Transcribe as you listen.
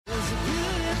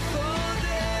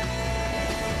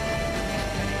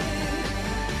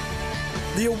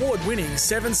The award-winning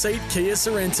 7-seat Kia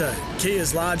Sorrento,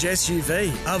 Kia's large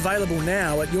SUV, available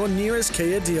now at your nearest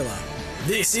Kia dealer.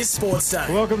 This is Sportsday.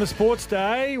 Welcome to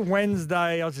Sportsday,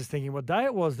 Wednesday. I was just thinking what day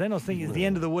it was then. I was thinking it's the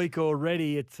end of the week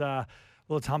already. It's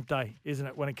hump day, isn't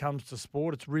it, when it comes to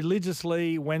sport? It's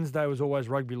religiously, Wednesday was always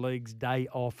rugby league's day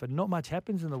off, and not much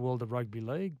happens in the world of rugby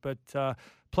league, but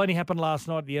plenty happened last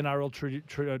night at the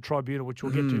NRL Tribunal, which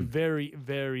we'll get to very,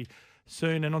 very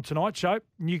soon. And on tonight's show,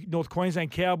 North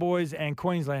Queensland Cowboys and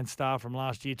Queensland Star from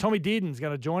last year. Tommy Dearden's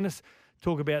going to join us,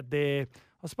 talk about their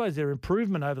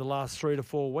improvement over the last 3 to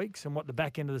 4 weeks and what the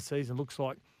back end of the season looks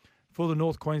like for the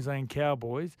North Queensland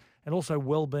Cowboys, and also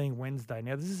Wellbeing Wednesday.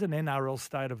 Now, this is an NRL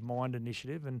State of Mind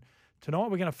initiative, and tonight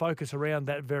we're going to focus around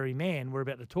that very man we're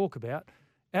about to talk about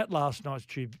at last night's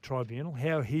tribunal,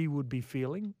 how he would be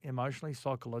feeling emotionally,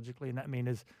 psychologically, and that man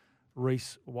is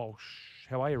Reece Walsh.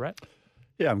 How are you, Rat?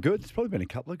 Yeah, I'm good. There's probably been a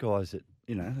couple of guys that,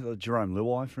 like Jerome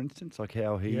Luai, for instance, like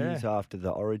how he is after the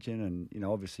Origin. And,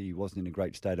 obviously he wasn't in a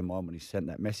great state of mind when he sent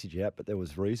that message out, but there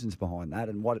was reasons behind that.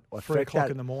 And what 3 o'clock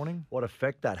in the morning. What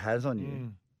effect that has on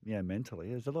you, mentally.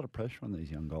 There's a lot of pressure on these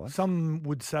young guys. Some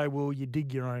would say, well, you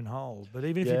dig your own hole. But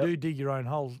even if you do dig your own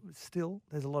holes, still,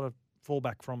 there's a lot of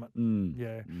fallback from it.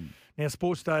 Now,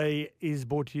 Sports Day is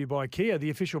brought to you by Kia, the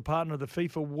official partner of the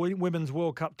FIFA Women's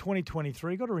World Cup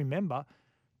 2023. Got to remember,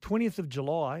 20th of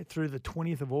July through the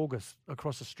 20th of August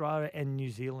across Australia and New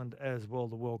Zealand as well,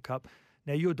 the World Cup.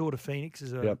 Now, your daughter Phoenix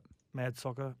is a mad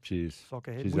soccer head.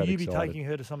 Will you be taking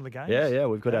her to some of the games? Yeah,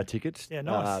 we've got our tickets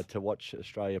nice. To watch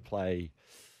Australia play.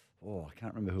 Oh, I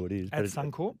can't remember who it is. At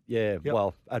Suncorp? Yeah,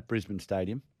 well, at Brisbane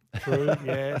Stadium. True,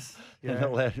 yes.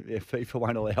 FIFA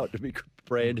won't allow it to be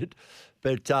branded.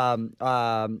 But,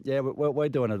 we're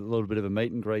doing a little bit of a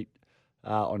meet and greet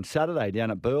on Saturday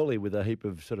down at Burleigh with a heap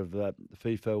of sort of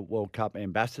FIFA World Cup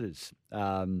ambassadors.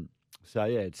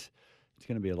 It's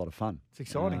going to be a lot of fun. It's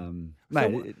exciting.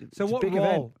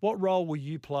 What role will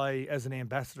you play as an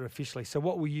ambassador officially? So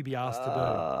what will you be asked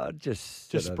to do?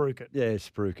 Just spruik it. Yeah,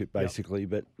 spruik it basically.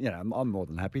 Yep. But, I'm more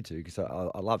than happy to because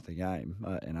I love the game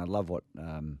and I love what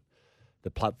the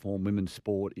platform women's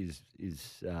sport is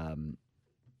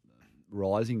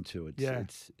rising to.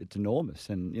 It's enormous,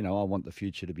 and I want the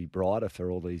future to be brighter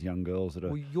for all these young girls that are.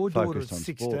 Well, your daughter is focused on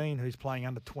 16, sport. who's playing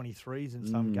under 23s in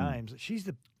some games.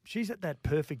 She's at that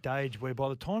perfect age where by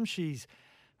the time she's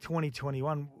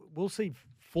 21, we'll see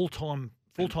full time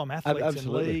athletes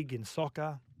in league, in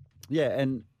soccer. Yeah,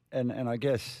 and I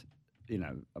guess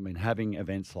having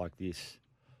events like this,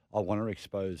 I want to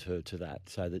expose her to that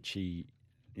so that she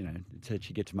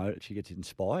gets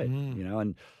inspired.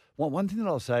 And. One thing that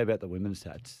I'll say about the women's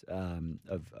stats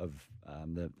of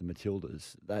the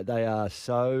Matildas, they are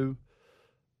so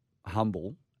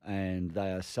humble and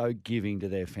they are so giving to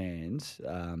their fans.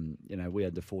 We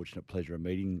had the fortunate pleasure of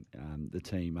meeting the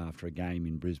team after a game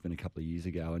in Brisbane a couple of years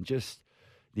ago, and just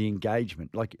the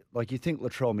engagement. Like you think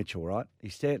Latrell Mitchell, right? He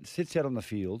sits out on the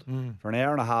field for an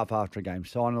hour and a half after a game,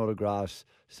 signing autographs,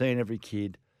 seeing every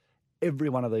kid. Every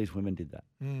one of these women did that.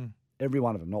 Every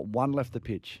one of them. Not one left the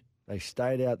pitch. They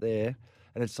stayed out there,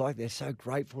 and it's like they're so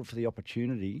grateful for the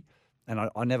opportunity, and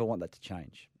I never want that to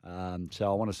change.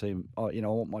 So I want to see, I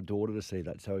want my daughter to see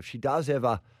that. So if she does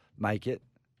ever make it,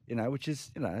 which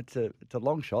is, it's a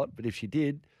long shot, but if she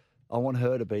did, I want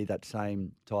her to be that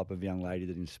same type of young lady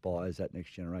that inspires that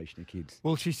next generation of kids.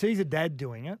 Well, she sees a dad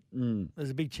doing it. There's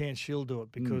a big chance she'll do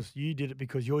it because you did it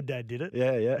because your dad did it.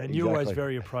 Yeah, and you're always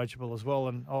very approachable as well.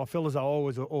 And I feel as though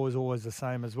always the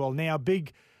same as well. Now,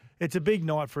 it's a big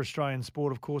night for Australian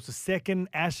sport, of course. The second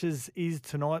Ashes is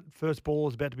tonight. First ball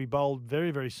is about to be bowled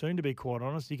very, very soon, to be quite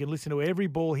honest. You can listen to every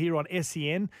ball here on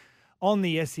SEN, on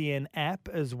the SEN app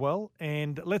as well.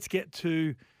 And let's get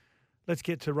to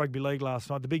rugby league last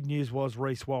night. The big news was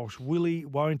Reece Walsh. Will he,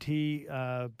 won't he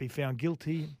be found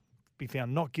guilty, be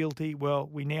found not guilty? Well,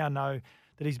 we now know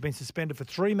that he's been suspended for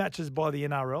 3 matches by the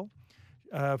NRL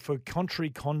for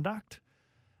contrary conduct.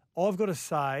 I've got to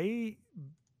say,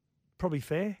 probably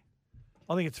fair.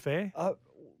 I think it's fair.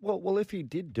 Well, if he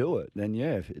did do it, then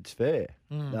it's fair.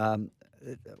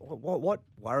 What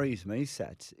worries me,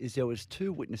 Sats, is there was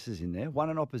 2 witnesses in there, one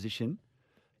an opposition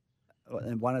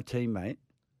and one a teammate,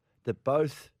 that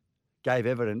both gave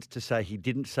evidence to say he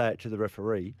didn't say it to the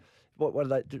referee. What are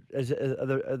they? Is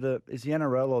the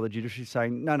NRL or the judiciary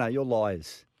saying no, you're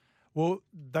liars? Well,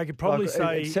 they could probably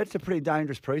say it sets a pretty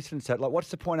dangerous precedent. Set. Like, what's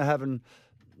the point of having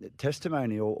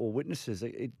testimony or witnesses?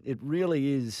 It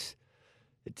really is.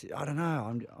 I don't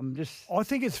know. I'm just. I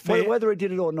think it's fair whether he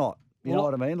did it or not. You know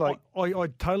what I mean? Like, I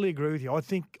totally agree with you. I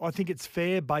think it's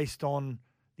fair based on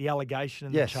the allegation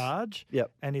and the charge.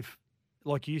 Yep. And if,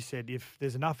 like you said, if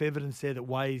there's enough evidence there that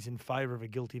weighs in favour of a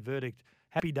guilty verdict,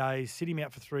 Happy days, sit him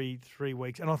out for three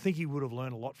weeks. And I think he would have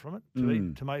learned a lot from it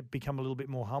to become a little bit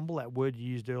more humble, that word you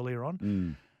used earlier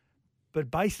on.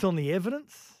 But based on the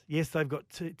evidence, yes, they've got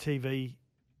TV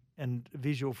and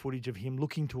visual footage of him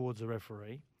looking towards the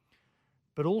referee.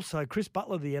 But also, Chris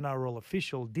Butler, the NRL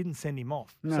official, didn't send him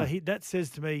off. No. So that says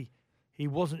to me he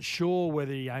wasn't sure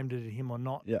whether he aimed it at him or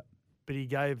not. Yeah. But he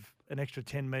gave an extra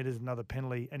 10 metres, another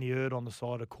penalty, and he erred on the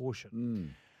side of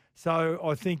caution. So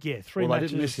I think, three Well, they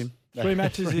matches. didn't miss him. Three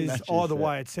matches Three is matches, either yeah.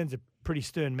 way. It sends a pretty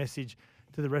stern message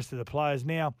to the rest of the players.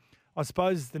 Now, I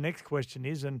suppose the next question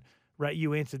is, and Rat,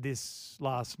 you answered this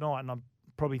last night, and I'm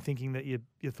probably thinking that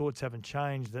your thoughts haven't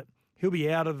changed, that he'll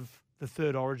be out of the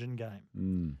third Origin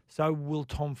game. So will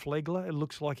Tom Flegler? It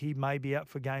looks like he may be out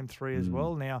for game 3 as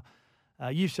well. Now,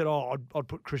 you said, I'd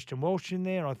put Christian Welch in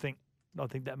there. I think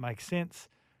that makes sense.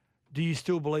 Do you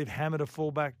still believe Hammer to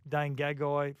fullback, Dane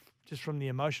Gagai, just from the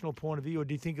emotional point of view, or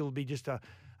do you think it'll be just a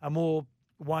more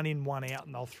one in, one out,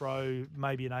 and they'll throw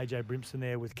maybe an AJ Brimson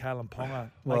there with Kalen Ponga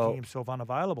making himself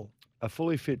unavailable? A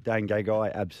fully fit Dane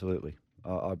Gagai, absolutely.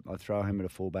 I throw him at a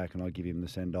fullback and I give him the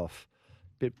send-off.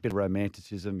 Bit of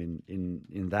romanticism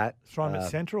in that. Throw him at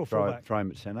centre or fullback? Throw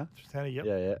him at centre. Centre, yep.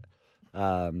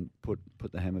 Yeah.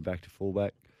 Put the Hammer back to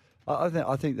fullback. I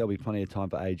think there'll be plenty of time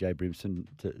for AJ Brimson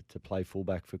to play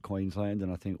fullback for Queensland,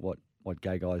 and I think what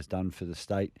Gagai's done for the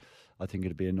state, I think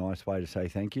it'd be a nice way to say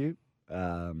thank you.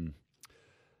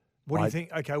 What do you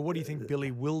think? Okay, what do you think Billy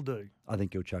will do? I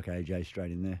think he'll chuck AJ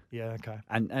straight in there. Yeah, okay.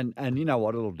 And you know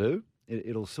what it'll do?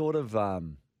 It'll sort of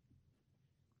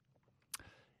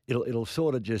it'll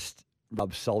sort of just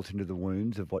rub salt into the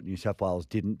wounds of what New South Wales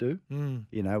didn't do.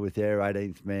 You know, with their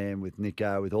 18th man, with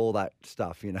Nico, with all that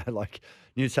stuff. You know, like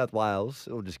New South Wales,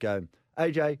 it'll just go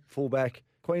AJ fullback,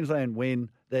 Queensland win.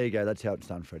 There you go. That's how it's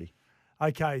done, Freddie.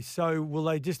 Okay, so will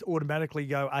they just automatically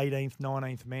go 18th,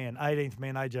 19th man? 18th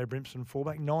man, AJ Brimson,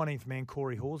 fullback. 19th man,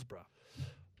 Corey Horsburgh.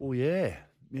 Well, yeah.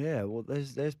 Well,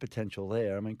 there's potential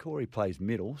there. I mean, Corey plays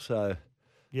middle, so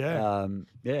yeah,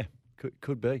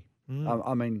 could be.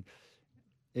 I mean,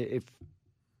 if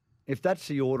that's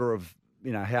the order of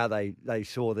how they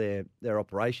saw their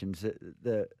operations,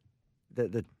 the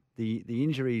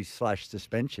injury /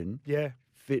 suspension,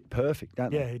 fit perfect,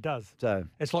 don't they? Yeah, it does. So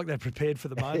it's like they're prepared for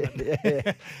the moment. yeah.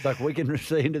 It's like we can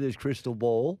see into this crystal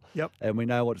ball, and we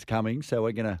know what's coming, so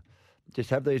we're gonna just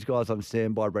have these guys on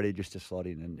standby, ready just to slot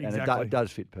in, and it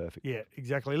does fit perfect. Yeah,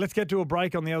 exactly. Let's get to a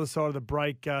break. On the other side of the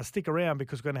break, stick around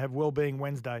because we're going to have Wellbeing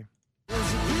Wednesday.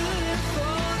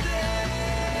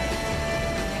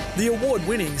 The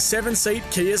award-winning 7-seat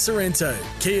Kia Sorrento,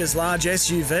 Kia's large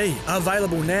SUV,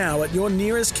 available now at your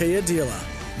nearest Kia dealer.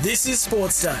 This is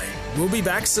Sportsday. We'll be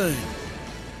back soon.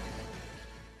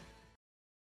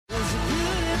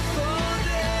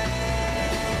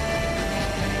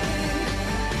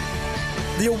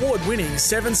 The award-winning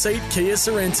 7-seat Kia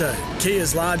Sorrento,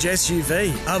 Kia's large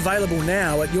SUV, available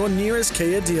now at your nearest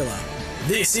Kia dealer.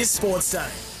 This is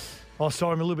Sportsday. Oh,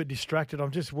 sorry, I'm a little bit distracted.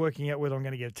 I'm just working out whether I'm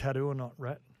going to get a tattoo or not,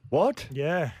 Rat. What?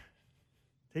 Yeah.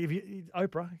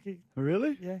 Oprah.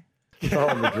 Really? Yeah. Oh,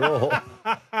 on the draw.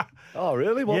 Oh,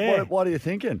 really? What are you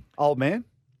thinking, old man?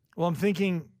 Well, I'm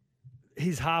thinking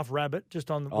he's half rabbit,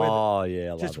 just on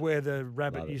where the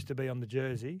rabbit used to be on the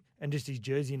jersey, and just his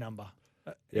jersey number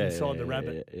inside the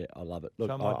rabbit. Yeah, I love it. Look,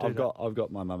 so I've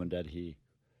got my mum and dad here,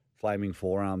 flaming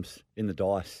forearms in the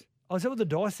dice. Oh, is that what the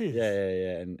dice is?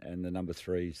 Yeah. And the number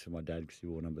 3's for my dad because he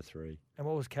wore number 3. And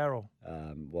what was Carol?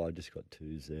 Well, I just got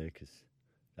 2s there because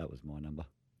that was my number.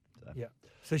 So. Yeah.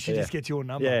 So she just gets your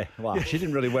number. Yeah. Well, she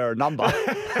didn't really wear a number.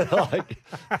 Like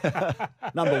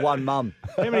number 1 mum.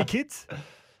 How many kids?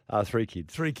 3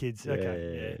 kids. 3 kids.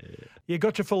 Okay. Yeah. Yeah,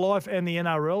 Gotcha for Life and the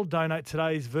NRL donate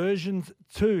today's versions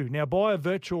too. Now, buy a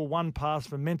virtual one pass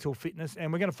for mental fitness,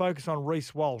 and we're going to focus on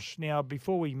Reece Walsh. Now,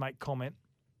 before we make comment,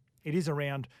 it is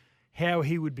around how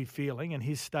he would be feeling and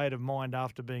his state of mind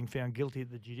after being found guilty at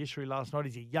the judiciary last night.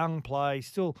 He's a young player.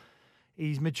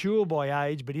 He's mature by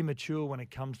age, but immature when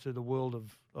it comes to the world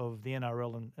of the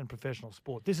NRL and professional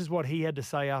sport. This is what he had to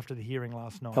say after the hearing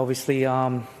last night. Obviously,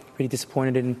 pretty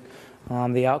disappointed in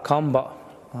the outcome, but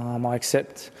I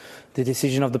accept the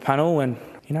decision of the panel. And,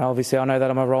 obviously I know that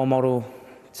I'm a role model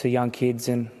to young kids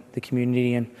and the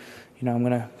community, and I'm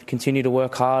going to continue to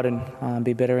work hard and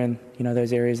be better in,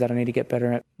 those areas that I need to get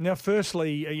better at. Now,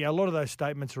 firstly, a lot of those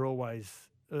statements are always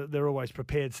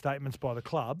prepared statements by the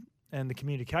club and the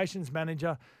communications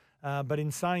manager. But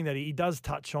in saying that, he does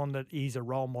touch on that he's a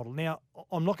role model. Now,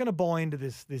 I'm not going to buy into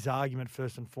this argument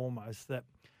first and foremost that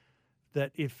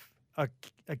if a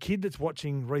kid that's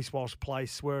watching Reece Walsh play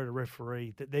swear at a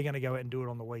referee, that they're going to go out and do it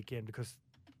on the weekend, because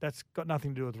that's got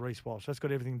nothing to do with Reece Walsh. That's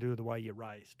got everything to do with the way you're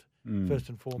raised, first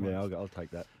and foremost. Yeah, I'll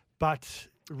take that. But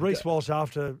Reece Walsh,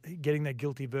 after getting that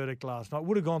guilty verdict last night,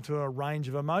 would have gone through a range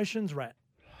of emotions, Rat.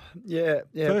 Yeah.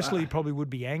 Firstly, probably would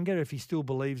be anger if he still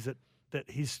believes that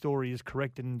his story is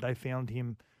correct and they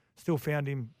still found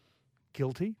him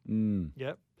guilty.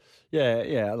 Yep.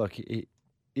 Yeah. Look,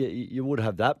 you would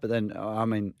have that, but then I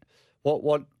mean,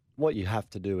 what you have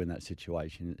to do in that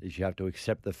situation is you have to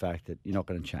accept the fact that you're not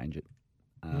going to change it.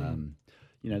 You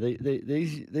know,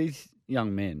 these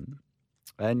young men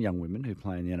and young women who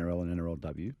play in the NRL and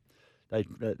NRLW,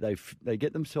 they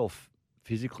get themselves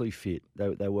physically fit.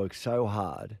 They work so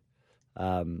hard,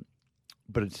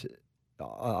 but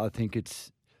I think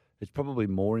it's probably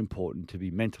more important to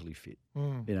be mentally fit.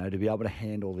 You know, to be able to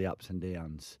handle the ups and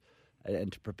downs,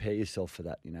 and to prepare yourself for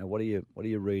that. You know, what are you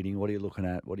reading? What are you looking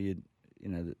at? What are you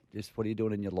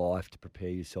doing in your life to prepare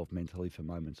yourself mentally for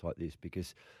moments like this?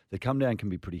 Because the come down can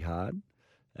be pretty hard.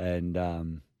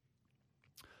 And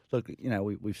look, you know,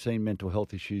 we've seen mental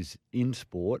health issues in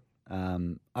sport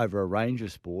over a range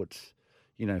of sports,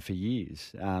 you know, for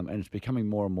years, and it's becoming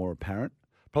more and more apparent.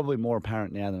 Probably more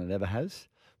apparent now than it ever has.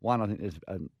 One, I think there's,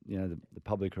 you know, the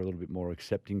public are a little bit more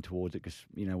accepting towards it because,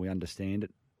 you know, we understand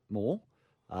it more.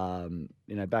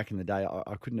 You know, back in the day,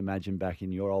 I couldn't imagine back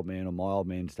in your old man or my old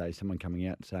man's day, someone coming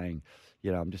out and saying,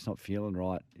 you know, I'm just not feeling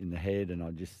right in the head, and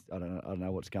I don't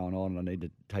know what's going on, and I need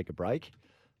to take a break.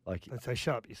 Like, I'd say,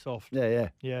 shut up, you're soft. Yeah.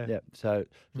 Yeah. So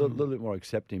a little bit more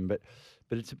accepting, but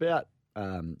it's about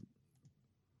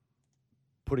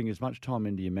putting as much time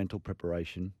into your mental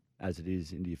preparation as it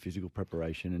is into your physical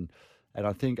preparation, and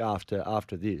I think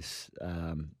after this,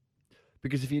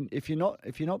 because if you're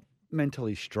not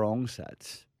mentally strong,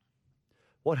 Sats,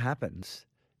 what happens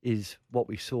is what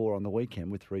we saw on the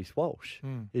weekend with Reece Walsh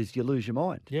is you lose your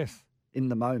mind. Yes. In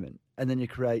the moment, and then you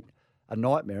create a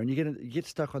nightmare, and you get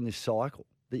stuck on this cycle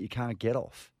that you can't get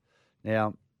off.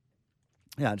 Now,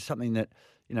 yeah, it's something that,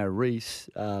 you know, Reece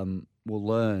will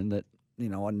learn that, you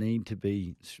know, I need to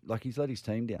be, like, he's let his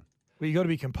team down. Well, you got to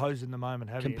be composed in the moment,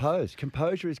 haven't you?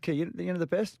 Composure is key. You know the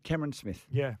best? Cameron Smith.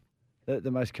 Yeah. The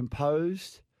most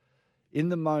composed, in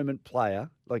the moment player,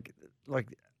 like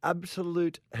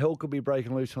absolute hell could be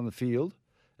breaking loose on the field,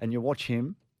 and you watch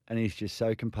him, and he's just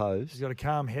so composed. He's got a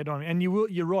calm head on him. And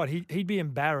you're right. He'd be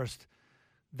embarrassed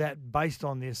that based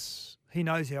on this, he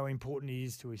knows how important he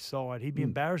is to his side. He'd be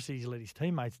embarrassed that he's let his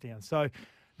teammates down. So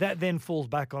that then falls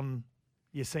back on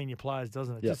your senior players,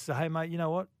 doesn't it? Yep. Just say, hey, mate, you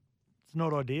know what? It's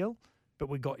not ideal, but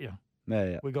we got you.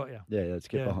 Yeah. We got you. Yeah, let's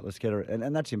get behind. Let's get her,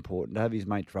 and that's important to have his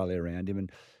mates rally around him.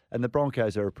 And the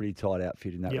Broncos are a pretty tight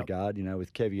outfit in that regard. You know,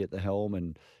 with Kevy at the helm,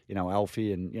 and, you know,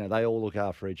 Alfie, and, you know, they all look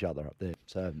after each other up there.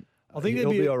 So I think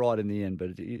he'll be all right in the end,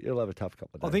 but he'll have a tough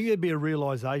couple of days. I think there'd be a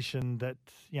realisation that,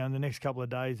 you know, in the next couple of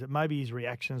days, that maybe his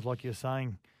reactions, like you're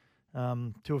saying,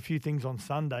 to a few things on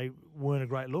Sunday weren't a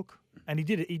great look, and he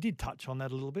did touch on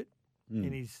that a little bit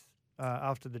in his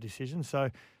after the decision. So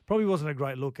probably wasn't a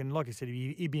great look, and like I said,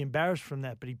 he'd be embarrassed from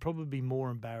that, but he'd probably be more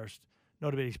embarrassed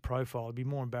not about his profile. He'd be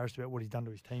more embarrassed about what he's done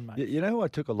to his teammates. You know who I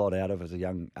took a lot out of as a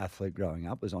young athlete growing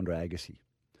up was Andre Agassi.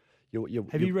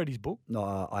 Have you read his book?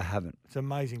 No, I haven't. It's an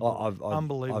amazing book.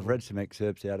 Unbelievable. I've read some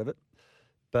excerpts out of it,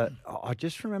 but I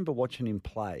just remember watching him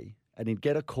play, and he'd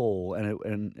get a call,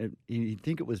 and he'd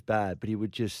think it was bad, but he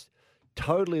would just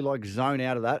totally like zone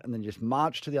out of that, and then just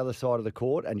march to the other side of the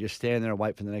court and just stand there and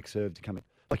wait for the next serve to come in.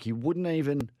 Like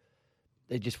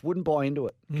they just wouldn't buy into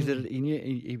it because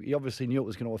he obviously knew it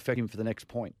was going to affect him for the next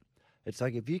point. It's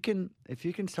like if you can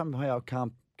somehow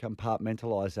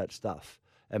compartmentalize that stuff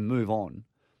and move on,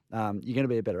 you're going to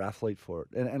be a better athlete for it.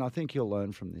 And I think he'll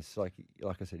learn from this. Like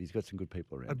I said, he's got some good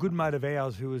people around. A good mate of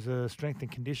ours who was a strength and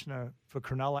conditioner for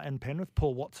Cronulla and Penrith,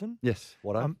 Paul Watson. Yes,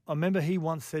 I remember he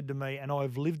once said to me, and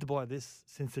I've lived by this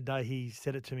since the day he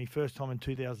said it to me first time in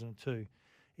 2002.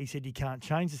 He said, you can't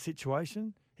change the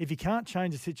situation. If you can't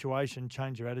change the situation,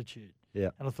 change your attitude.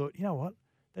 Yeah. And I thought, you know what?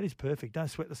 That is perfect. Don't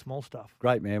sweat the small stuff.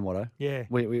 Great man, Watto. Yeah.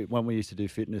 When we used to do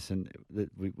fitness, and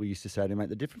we used to say to him, mate,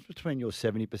 the difference between your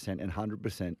 70% and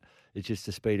 100% is just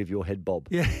the speed of your head bob.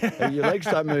 Yeah. Your legs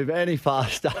don't move any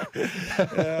faster.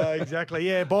 Exactly.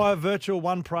 Yeah. Buy a virtual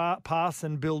one pass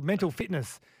and build mental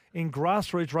fitness in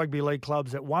grassroots rugby league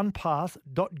clubs at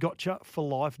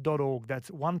onepass.gotchaforlife.org. That's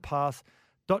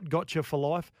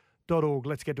onepass.gotchaforlife.org.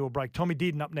 Let's get to a break. Tommy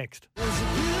Dearden up next.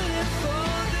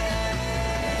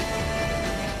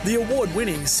 The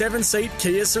award-winning 7-seat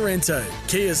Kia Sorrento,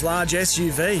 Kia's large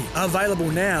SUV,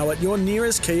 available now at your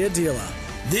nearest Kia dealer.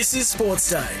 This is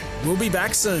Sportsday. We'll be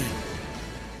back soon.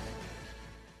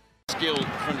 Skill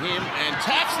from him, and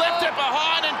Taps left it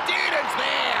behind, and Dearden's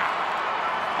there.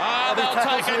 They'll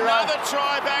take another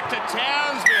try back to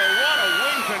Townsville. What a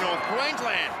win for North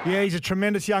Queensland. Yeah, he's a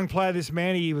tremendous young player, this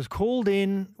man. He was called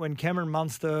in when Cameron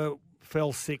Munster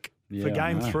fell sick for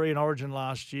Game 3 in Origin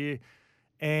last year,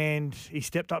 and he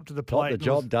stepped up to the plate. Got the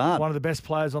job done. One of the best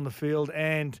players on the field,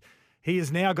 and he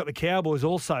has now got the Cowboys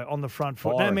also on the front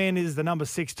foot. Firing. That man is the number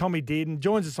 6, Tommy Dearden,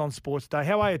 joins us on Sports Day.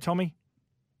 How are you, Tommy?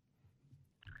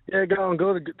 Yeah, going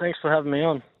good. Thanks for having me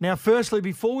on. Now, firstly,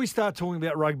 before we start talking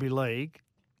about rugby league,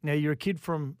 now you're a kid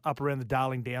from up around the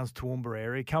Darling Downs, Toowoomba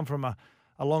area. You come from a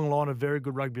long line of very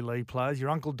good rugby league players. Your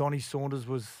uncle, Donnie Saunders,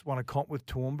 won a comp with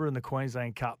Toowoomba in the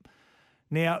Queensland Cup.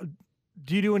 Now,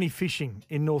 do you do any fishing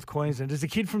in North Queensland? Does a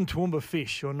kid from Toowoomba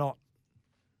fish or not?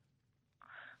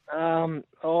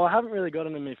 I haven't really got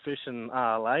into me fishing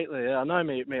lately. I know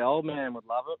me old man would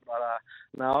love it, but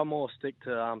no, I more stick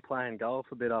to playing golf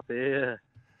a bit up here.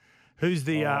 Who's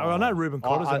the? I know Ruben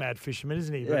Cotter's a mad fisherman,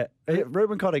 isn't he? Yeah,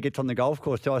 Ruben Cotter gets on the golf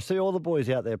course too. I see all the boys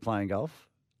out there playing golf.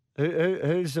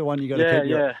 Who's the one you got to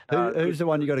keep? Who's the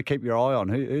one you got to keep your eye on?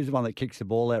 Who's the one that kicks the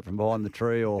ball out from behind the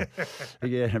tree or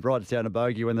writes down a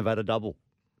bogey when they've had a double?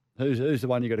 Who's the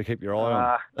one you got to keep your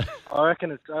eye on? I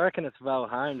reckon it's Val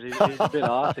Holmes. He's a bit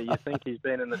arsey. You think he's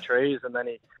been in the trees, and then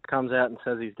he comes out and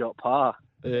says he's got par.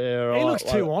 Yeah, right. He looks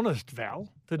too honest, Val,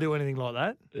 to do anything like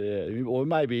that. Yeah, or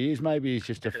maybe he is. Maybe he's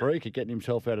just a freak at getting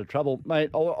himself out of trouble. Mate,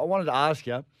 I wanted to ask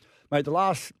you, mate, the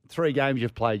last 3 games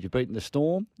you've played, you've beaten the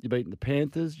Storm, you've beaten the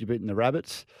Panthers, you've beaten the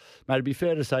Rabbits. Mate, it'd be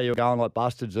fair to say you're going like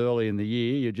bastards early in the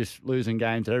year. You're just losing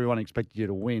games that everyone expected you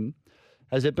to win.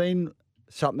 Has there been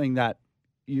something that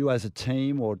you as a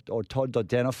team or Todd's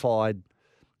identified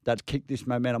that's kicked this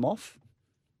momentum off?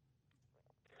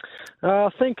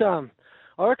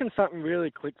 I reckon something really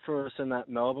clicked for us in that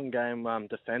Melbourne game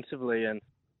defensively, and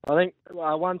I think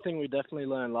one thing we definitely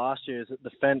learned last year is that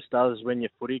defence does win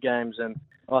your footy games, and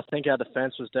I think our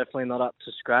defence was definitely not up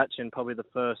to scratch in probably the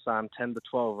first 10 to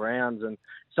 12 rounds, and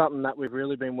something that we've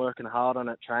really been working hard on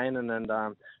at training,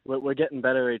 and we're getting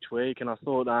better each week, and I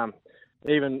thought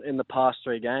even in the past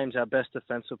 3 games, our best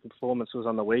defensive performance was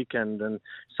on the weekend, and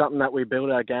something that we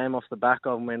build our game off the back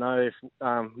of, and we know if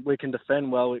we can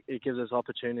defend well, it gives us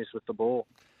opportunities with the ball.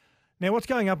 Now, what's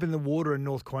going up in the water in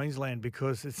North Queensland?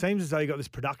 Because it seems as though you've got this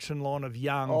production line of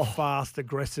young, fast,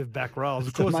 aggressive back rows.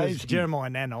 Of course, there's Jeremiah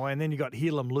Nanai, and then you've got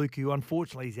Helam Luke, who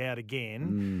unfortunately is out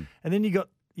again. And then you've got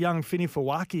young Fini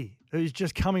Fawaki, who's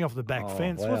just coming off the back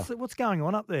fence. Wow. What's going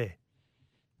on up there?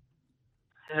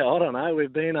 Yeah, I don't know.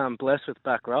 We've been blessed with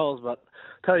back rolls, but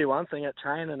tell you one thing, at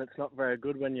training it's not very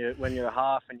good when you're a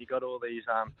half and you got all these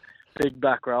big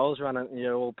back rolls running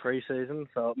all pre-season,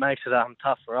 so it makes it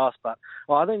tough for us. But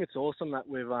I think it's awesome that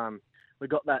we've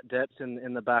got that depth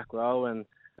in the back row, and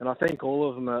I think all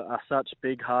of them are such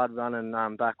big, hard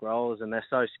running back rows, and they're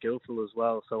so skillful as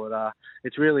well. So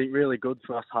it's really, really good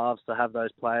for us halves to have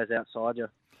those players outside you.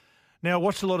 Now, I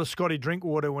watched a lot of Scotty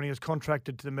Drinkwater when he was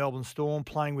contracted to the Melbourne Storm,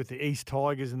 playing with the East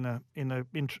Tigers in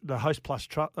the Host Plus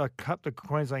Cup, the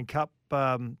Queensland Cup,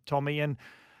 Tommy,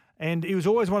 and he was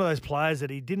always one of those players that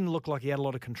he didn't look like he had a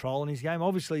lot of control in his game.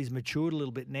 Obviously, he's matured a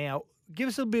little bit now. Give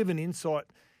us a bit of an insight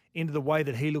into the way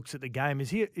that he looks at the game.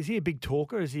 Is he a big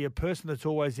talker? Is he a person that's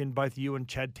always in both you and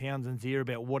Chad Townsend's ear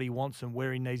about what he wants and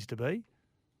where he needs to be?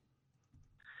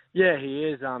 Yeah, he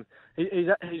is.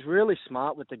 He's really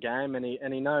smart with the game, and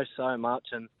he knows so much.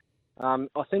 And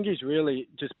I think he's really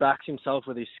just backs himself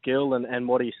with his skill and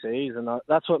what he sees, and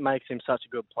that's what makes him such a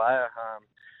good player.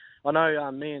 I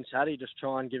know me and Chatty just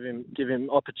try and give him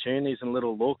opportunities and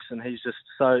little looks, and he's just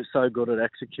so good at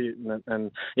executing it. And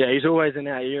yeah, he's always in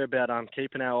our ear about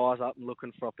keeping our eyes up and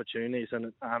looking for opportunities,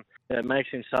 and it makes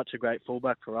him such a great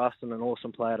fullback for us and an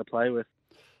awesome player to play with.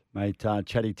 Mate,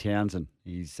 Chatty Townsend,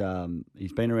 he's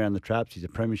been around the traps. He's a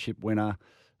premiership winner.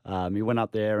 He went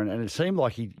up there, and it seemed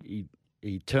like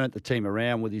he turned the team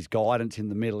around with his guidance in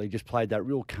the middle. He just played that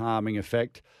real calming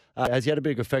effect. Has he had a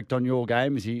big effect on your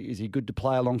game? Is he good to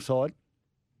play alongside?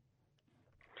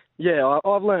 Yeah,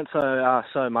 I've learnt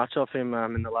so much of him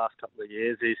in the last couple of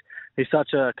years. He's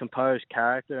such a composed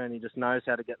character, and he just knows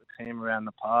how to get the team around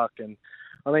the park. And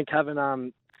I think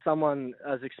having someone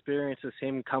as experienced as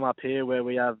him come up here, where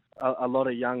we have a lot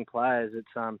of young players,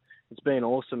 it's been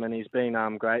awesome, and he's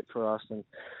been great for us. And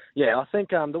yeah, I think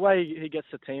the way he gets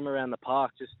the team around the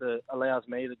park just allows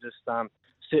me to just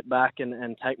sit back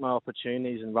and take my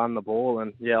opportunities and run the ball.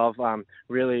 And yeah, I've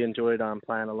really enjoyed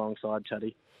playing alongside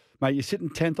Chatty. Mate, you're sitting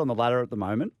 10th on the ladder at the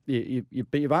moment.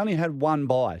 You've only had one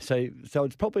bye, so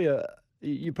it's probably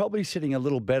you're probably sitting a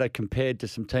little better compared to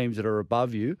some teams that are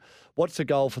above you. What's the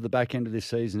goal for the back end of this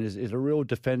season? Is a real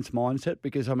defence mindset?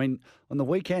 Because, I mean, on the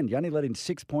weekend, you only let in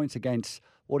 6 points against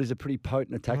what is a pretty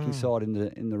potent attacking side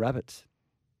in the Rabbits.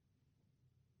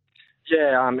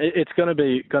 Yeah, it's going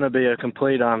to be a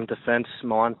complete defence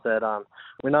mindset.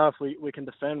 We know if we can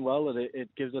defend well, it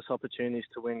gives us opportunities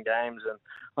to win games. And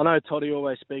I know Toddy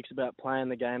always speaks about playing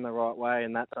the game the right way,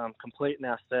 and that's completing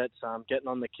our sets, getting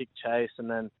on the kick chase, and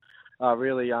then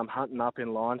really hunting up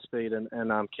in line speed and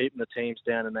keeping the teams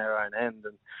down in their own end.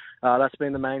 And that's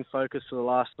been the main focus for the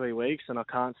last 3 weeks, and I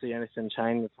can't see anything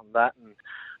changing from that. And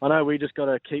I know we just got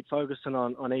to keep focusing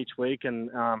on each week and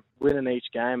winning each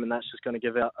game, and that's just going to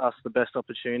give us the best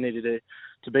opportunity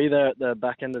to be there at the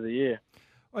back end of the year.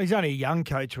 Well, he's only a young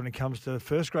coach when it comes to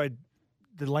first grade.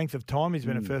 The length of time he's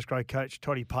been a first grade coach,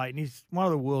 Toddy Payton. He's one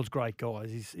of the world's great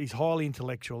guys. He's highly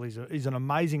intellectual. He's an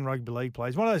amazing rugby league player.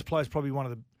 He's one of those players, probably one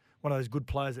of those good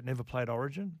players that never played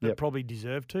Origin, that probably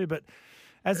deserved to. But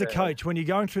as a coach, when you're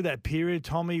going through that period,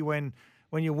 Tommy, when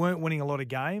you weren't winning a lot of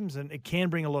games, and it can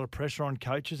bring a lot of pressure on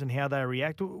coaches and how they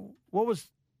react, what's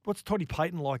Toddy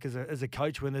Payton like as a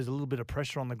coach when there's a little bit of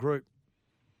pressure on the group?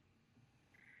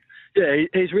 Yeah,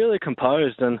 he's really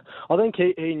composed, and I think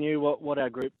he knew what our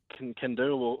group can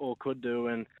do or could do.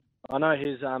 And I know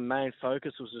his main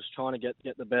focus was just trying to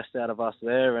get the best out of us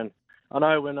there. And I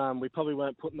know when we probably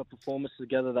weren't putting the performance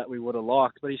together that we would have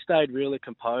liked, but he stayed really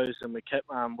composed, and we kept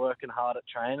working hard at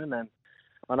training. And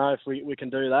I know if we can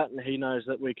do that, and he knows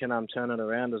that we can turn it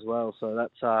around as well. So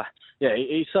that's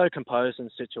he's so composed in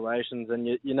situations, and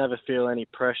you never feel any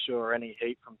pressure or any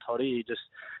heat from Toddy.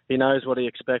 He knows what he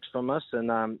expects from us,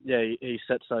 and he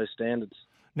sets those standards.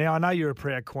 Now I know you're a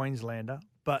proud Queenslander,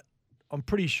 but I'm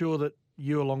pretty sure that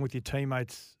you, along with your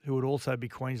teammates who would also be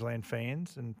Queensland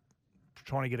fans and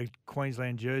trying to get a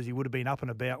Queensland jersey, would have been up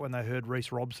and about when they heard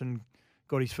Reece Robson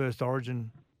got his first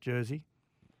Origin jersey.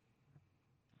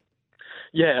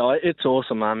 Yeah, it's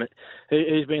awesome.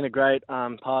 He's been a great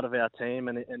part of our team,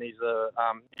 and he's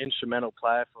an instrumental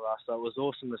player for us. So it was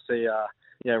awesome to see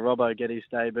Robbo get his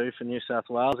debut for New South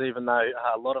Wales, even though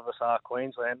a lot of us are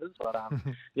Queenslanders. But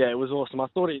it was awesome. I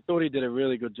thought he did a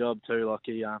really good job too. Like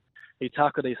he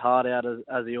tackled his heart out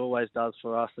as he always does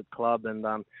for us at club, and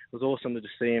it was awesome to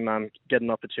just see him get an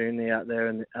opportunity out there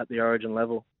at the Origin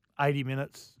level. 80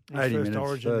 minutes. 80 first minutes,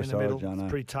 Origin first in the middle. Origin, It's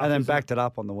pretty tough. And then backed it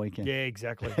up on the weekend. Yeah,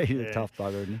 exactly. He's a tough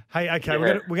bugger, isn't he? Hey, okay,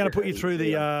 we're going to put you through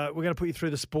the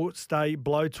Sportsday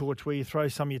blowtorch where you throw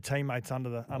some of your teammates under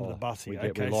the bus here.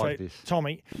 We like this.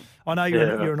 Tommy, I know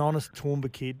you're an honest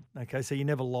Toowoomba kid. Okay, so you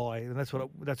never lie, and that's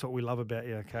what we love about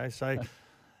you. Okay, so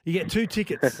you get 2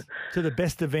 tickets to the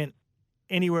best event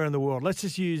anywhere in the world. Let's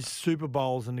just use Super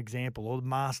Bowl as an example, or the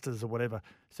Masters or whatever.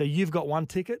 So you've got 1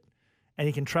 ticket, and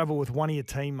you can travel with one of your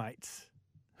teammates.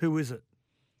 Who is it?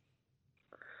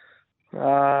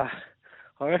 I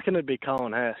reckon it'd be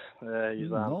Colin Hess. He's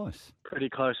nice. Pretty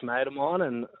close mate of mine,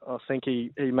 and I think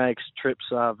he makes trips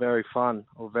very fun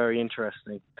or very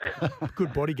interesting.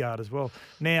 Good bodyguard as well.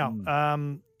 Now,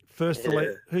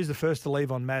 who's the first to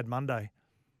leave on Mad Monday?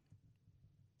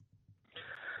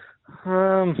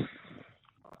 I'm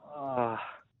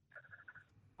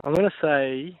going to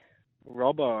say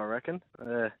Robbo, I reckon.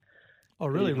 Oh,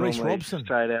 really? Reece Robson?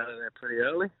 Straight out of there pretty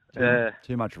early.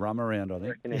 Too much rum around, I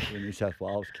think. For a New South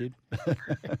Wales kid.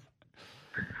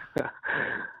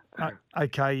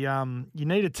 Okay, you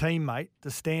need a teammate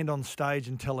to stand on stage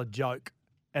and tell a joke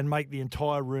and make the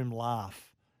entire room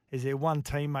laugh. Is there one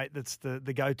teammate that's the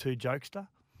go-to jokester?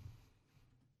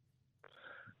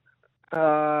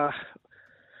 Go-to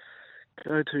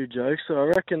jokester? I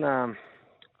reckon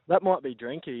that might be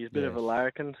Drinky. He's a bit of a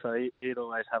larrikin, so he'd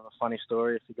always have a funny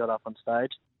story if he got up on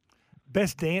stage.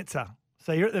 Best dancer.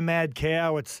 So you're at the Mad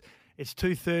Cow. It's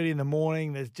 2:30 in the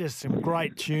morning. There's just some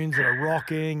great tunes that are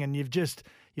rocking, and you've just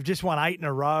won 8 in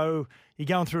a row. You're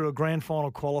going through a grand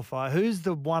final qualifier. Who's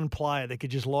the one player that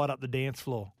could just light up the dance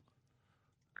floor?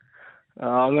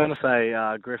 I'm going to say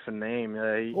Griffin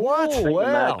Neame. What? I think Wow.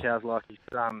 the Mad Cow's like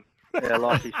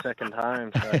his second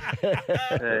home. So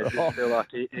I just feel like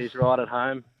he's right at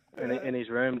home in his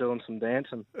room doing some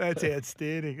dancing. That's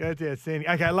outstanding.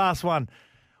 Okay, last one.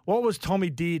 What was Tommy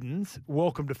Dearden's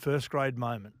welcome to first grade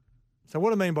moment? So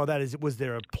what I mean by that is, was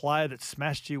there a player that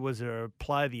smashed you? Was there a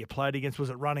player that you played against? Was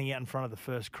it running out in front of the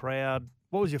first crowd?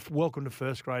 What was your welcome to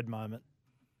first grade moment?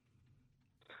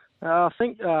 I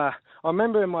think I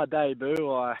remember in my debut,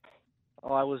 I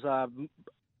was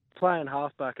playing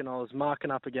halfback and I was marking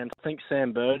up against, I think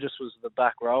Sam Burgess was the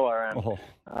back rower, and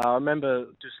I remember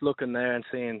just looking there and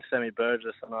seeing Sammy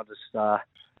Burgess, and I just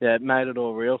it made it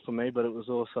all real for me. But it was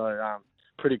also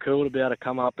pretty cool to be able to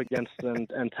come up against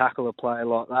and tackle a player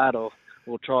like that, or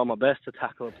try my best to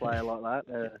tackle a player like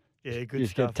that. Yeah, good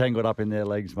Just stuff. get tangled up in their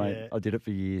legs, mate. Yeah. I did it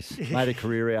for years. Made a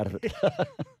career out of it.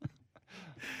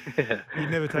 You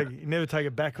never take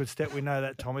a backward step. We know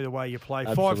that, Tommy, the way you play.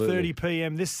 Absolutely. 5:30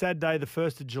 p.m. this Saturday, the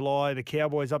 1st of July, the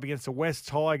Cowboys up against the West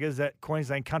Tigers at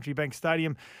Queensland Country Bank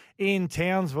Stadium in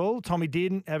Townsville. Tommy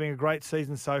Dearden having a great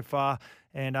season so far,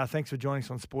 and thanks for joining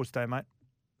us on Sports Day, mate.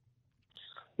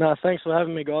 No, thanks for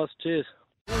having me, guys. Cheers.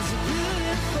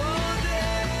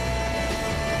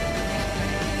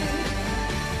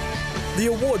 The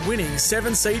award-winning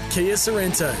 7-seat Kia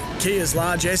Sorrento, Kia's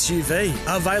large SUV,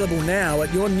 available now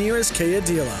at your nearest Kia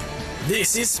dealer.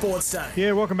 This is Sports Day.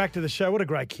 Yeah, welcome back to the show. What a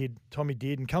great kid Tommy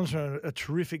Dearden. Comes from a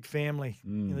terrific family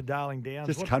in the Darling Downs.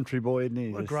 Just country boy, isn't he?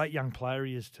 What a great young player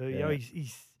he is too. Yeah. You know,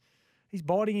 he's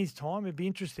biding his time. It'd be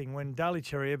interesting when Daly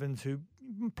Cherry Evans, who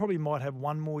probably might have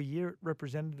one more year at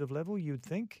representative level, you'd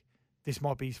think this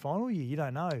might be his final year. You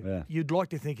don't know. Yeah. You'd like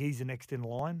to think he's the next in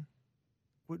line.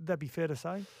 Would that be fair to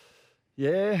say?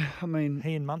 Yeah, I mean,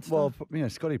 He and Munster? Well,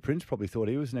 Scotty Prince probably thought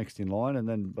he was next in line, and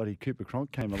then buddy Cooper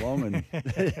Cronk came along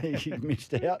and he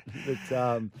missed out. But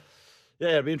yeah,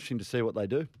 it'll be interesting to see what they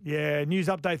do. Yeah, news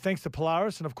update thanks to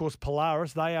Polaris. And, of course,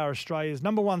 Polaris, they are Australia's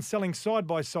 #1 selling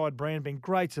side-by-side brand, been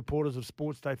great supporters of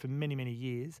Sports Day for many, many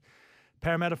years.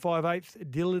 Parramatta 5/8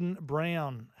 Dylan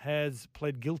Brown has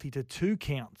pled guilty to 2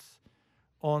 counts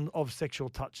of sexual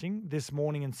touching this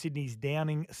morning in Sydney's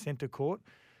Downing Centre Court.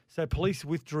 So police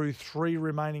withdrew 3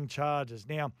 remaining charges.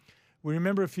 Now, we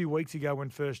remember a few weeks ago when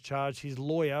first charged, his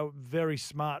lawyer, very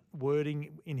smart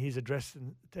wording in his address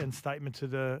and statement to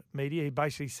the media, he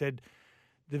basically said,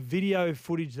 the video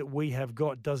footage that we have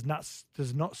got does not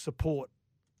support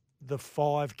the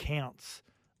 5 counts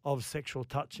of sexual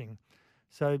touching.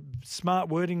 So smart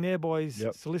wording there by his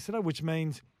solicitor, which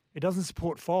means it doesn't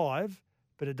support 5,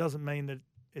 but it doesn't mean that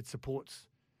it supports,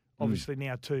 obviously,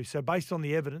 now 2. So based on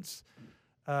the evidence,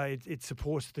 it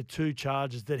supports the 2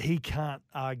 charges that he can't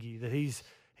argue, that he's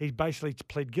basically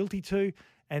pled guilty to,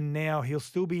 and now he'll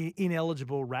still be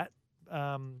ineligible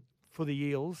for the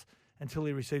Eels until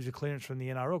he receives a clearance from the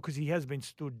NRL, because he has been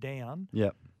stood down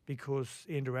because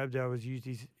Andrew Abdo has used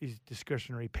his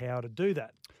discretionary power to do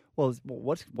that. Well,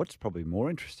 what's probably more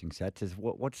interesting, Sats, is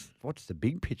what's the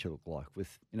big picture look like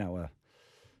with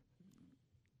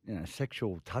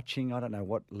sexual touching. I don't know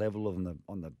what level on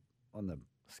the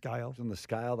Scale. on the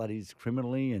scale that is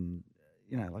criminally, and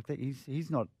like that. He's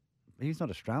not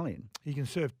Australian. He can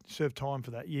serve time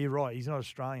for that. Yeah, right. He's not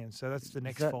Australian, so that's the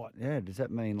next fight. Yeah. Does that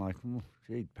mean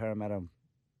Parramatta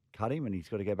cut him and he's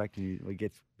got to go back to he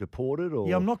gets deported?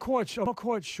 Or I'm not quite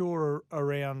sure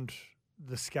around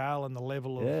the scale and the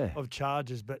level of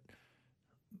charges, but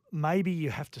maybe you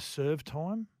have to serve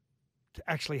time to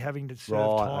actually having to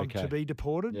serve time to be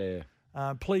deported.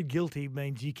 Yeah. Plead guilty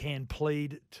means you can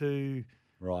plead to.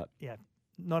 Right. Yeah.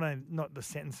 Not the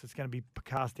sentence that's going to be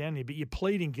cast down here, but you're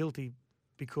pleading guilty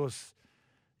because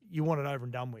you want it over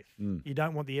and done with. You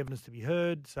don't want the evidence to be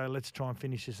heard, so let's try and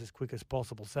finish this as quick as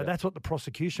possible. So that's what the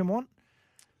prosecution want.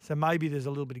 So maybe there's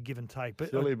a little bit of give and take. But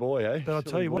Silly boy, eh? But I'll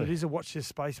tell you what, it is a watch this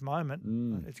space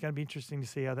moment. It's going to be interesting to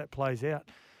see how that plays out.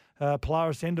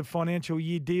 Polaris end of financial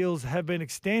year deals have been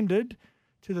extended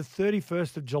to the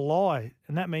 31st of July,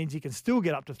 and that means you can still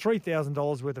get up to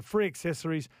 $3,000 worth of free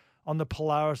accessories on the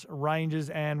Polaris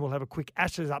ranges, and we'll have a quick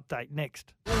Ashes update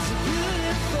next.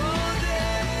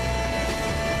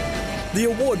 The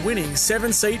award-winning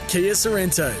 7-seat Kia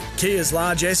Sorrento, Kia's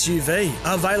large SUV,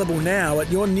 available now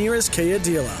at your nearest Kia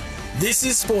dealer. This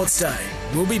is Sports Day.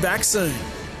 We'll be back soon.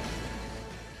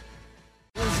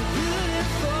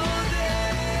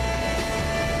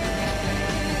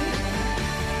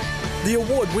 The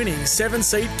award-winning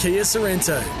 7-seat Kia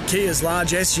Sorrento, Kia's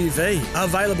large SUV,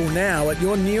 available now at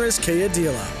your nearest Kia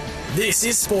dealer. This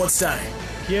is Sports Day.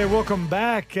 Yeah, welcome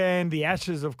back. And the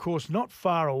Ashes, of course, not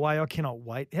far away. I cannot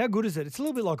wait. How good is it? It's a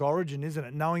little bit like Origin, isn't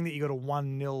it? Knowing that you got a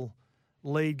 1-0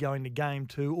 lead going to game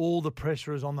 2. All the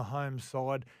pressure is on the home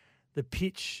side. The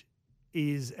pitch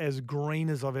is as green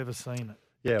as I've ever seen it.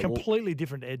 Yeah, completely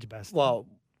different to Edgbaston. Well,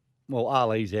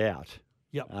 Ali's out.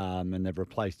 Yep. And they've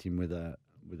replaced him with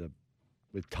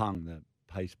Tongue, the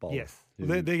pace bowler. Yes.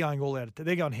 They're going all out.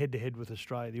 They're going head to head with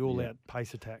Australia. The all out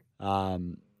pace attack.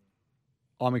 I'm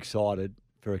excited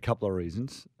for a couple of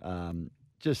reasons.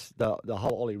 Just the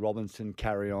whole Ollie Robinson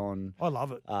carry on. I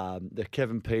love it. The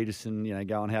Kevin Peterson,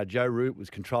 going how Joe Root was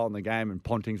controlling the game, and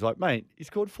Ponting's like, mate, he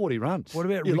scored 40 runs. What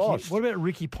about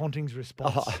Ricky Ponting's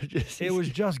response? It was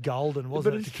just golden,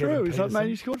 wasn't it? But it's true. It's like, mate,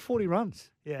 you scored 40 runs.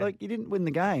 Yeah. Like, you didn't win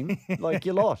the game. Like,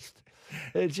 you lost.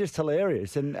 It's just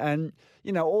hilarious. And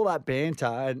all that banter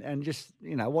and just,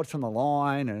 what's on the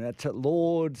line, and it's at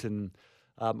Lords, and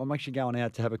I'm actually going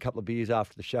out to have a couple of beers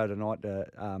after the show tonight to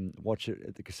watch it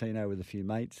at the casino with a few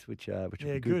mates, which will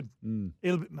be good.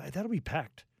 Mate, that'll be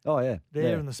packed. Oh, yeah. There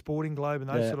yeah. in the Sporting Globe and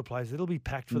those sort of places. It'll be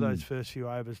packed for those first few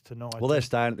overs tonight. Well, they're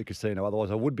staying at the casino. Otherwise,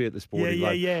 I would be at the Sporting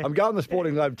Globe. Yeah. I'm going to the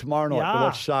Sporting Globe tomorrow night to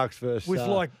watch Sharks versus... With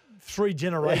like 3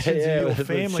 generations of your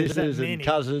family. Sisters and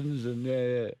cousins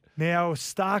and Now,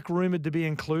 Stark rumoured to be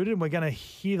included. We're going to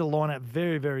hear the lineup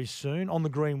very, very soon. On the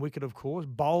green wicket, of course.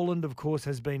 Boland, of course,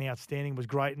 has been outstanding, was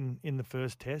great in the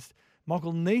first test.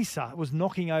 Michael Nisa was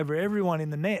knocking over everyone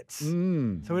in the nets.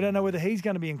 So we don't know whether he's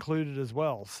going to be included as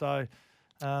well. So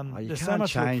you there's can't so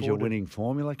much change your winning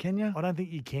formula, can you? I don't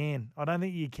think you can.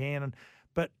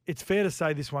 But it's fair to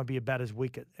say this won't be a batter's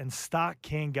wicket. And Stark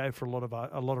can go for a lot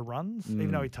of runs,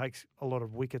 even though he takes a lot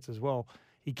of wickets as well.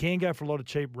 He can go for a lot of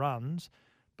cheap runs.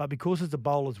 But because it's a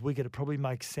bowler's wicket, it probably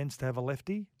makes sense to have a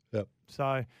lefty. Yep.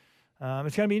 So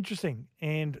it's going to be interesting.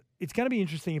 And it's going to be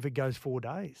interesting if it goes 4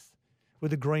 days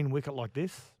with a green wicket like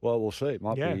this. Well, we'll see. It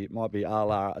might be a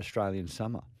la Australian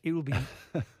summer. It will be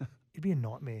it'd be a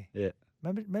nightmare. Yeah.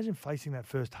 Imagine facing that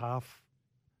first half.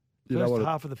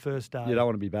 Half of the first day. You don't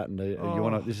want to be batting, do you?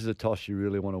 Oh. This is a toss you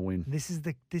really want to win. This is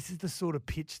the sort of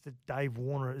pitch that Dave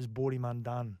Warner has brought him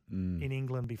undone in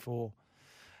England before.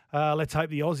 Let's hope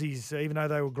the Aussies, even though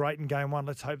they were great in game one,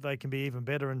 let's hope they can be even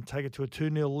better and take it to a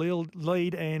 2-0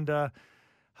 lead and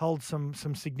hold some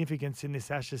significance in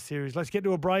this Ashes series. Let's get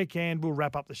to a break and we'll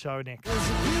wrap up the show next.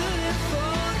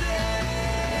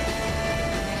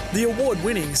 The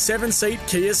award-winning 7-seat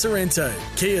Kia Sorrento,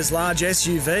 Kia's large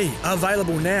SUV,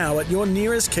 available now at your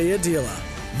nearest Kia dealer.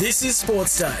 This is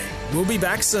Sportsday. We'll be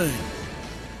back soon.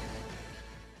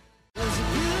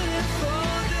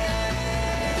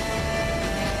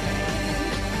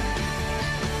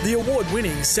 The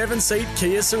award-winning 7-seat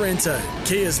Kia Sorrento,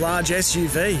 Kia's large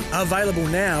SUV, available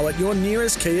now at your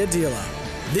nearest Kia dealer.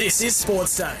 This is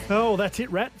Sportsday. Oh, that's it,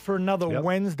 Rat, for another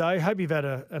Wednesday. Hope you've had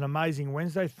an amazing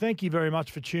Wednesday. Thank you very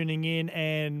much for tuning in,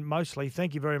 and mostly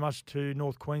thank you very much to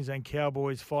North Queensland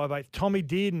Cowboys 5'8". Tommy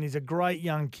Dearden is a great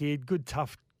young kid, good,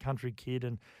 tough country kid,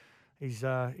 and he's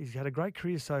had a great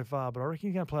career so far, but I reckon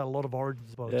he's going to play a lot of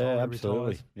Origins by the time he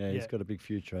retires. Yeah, he's got a big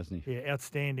future, hasn't he? Yeah,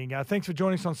 outstanding. Thanks for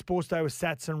joining us on Sports Day with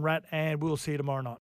Sats and Rat, and we'll see you tomorrow night.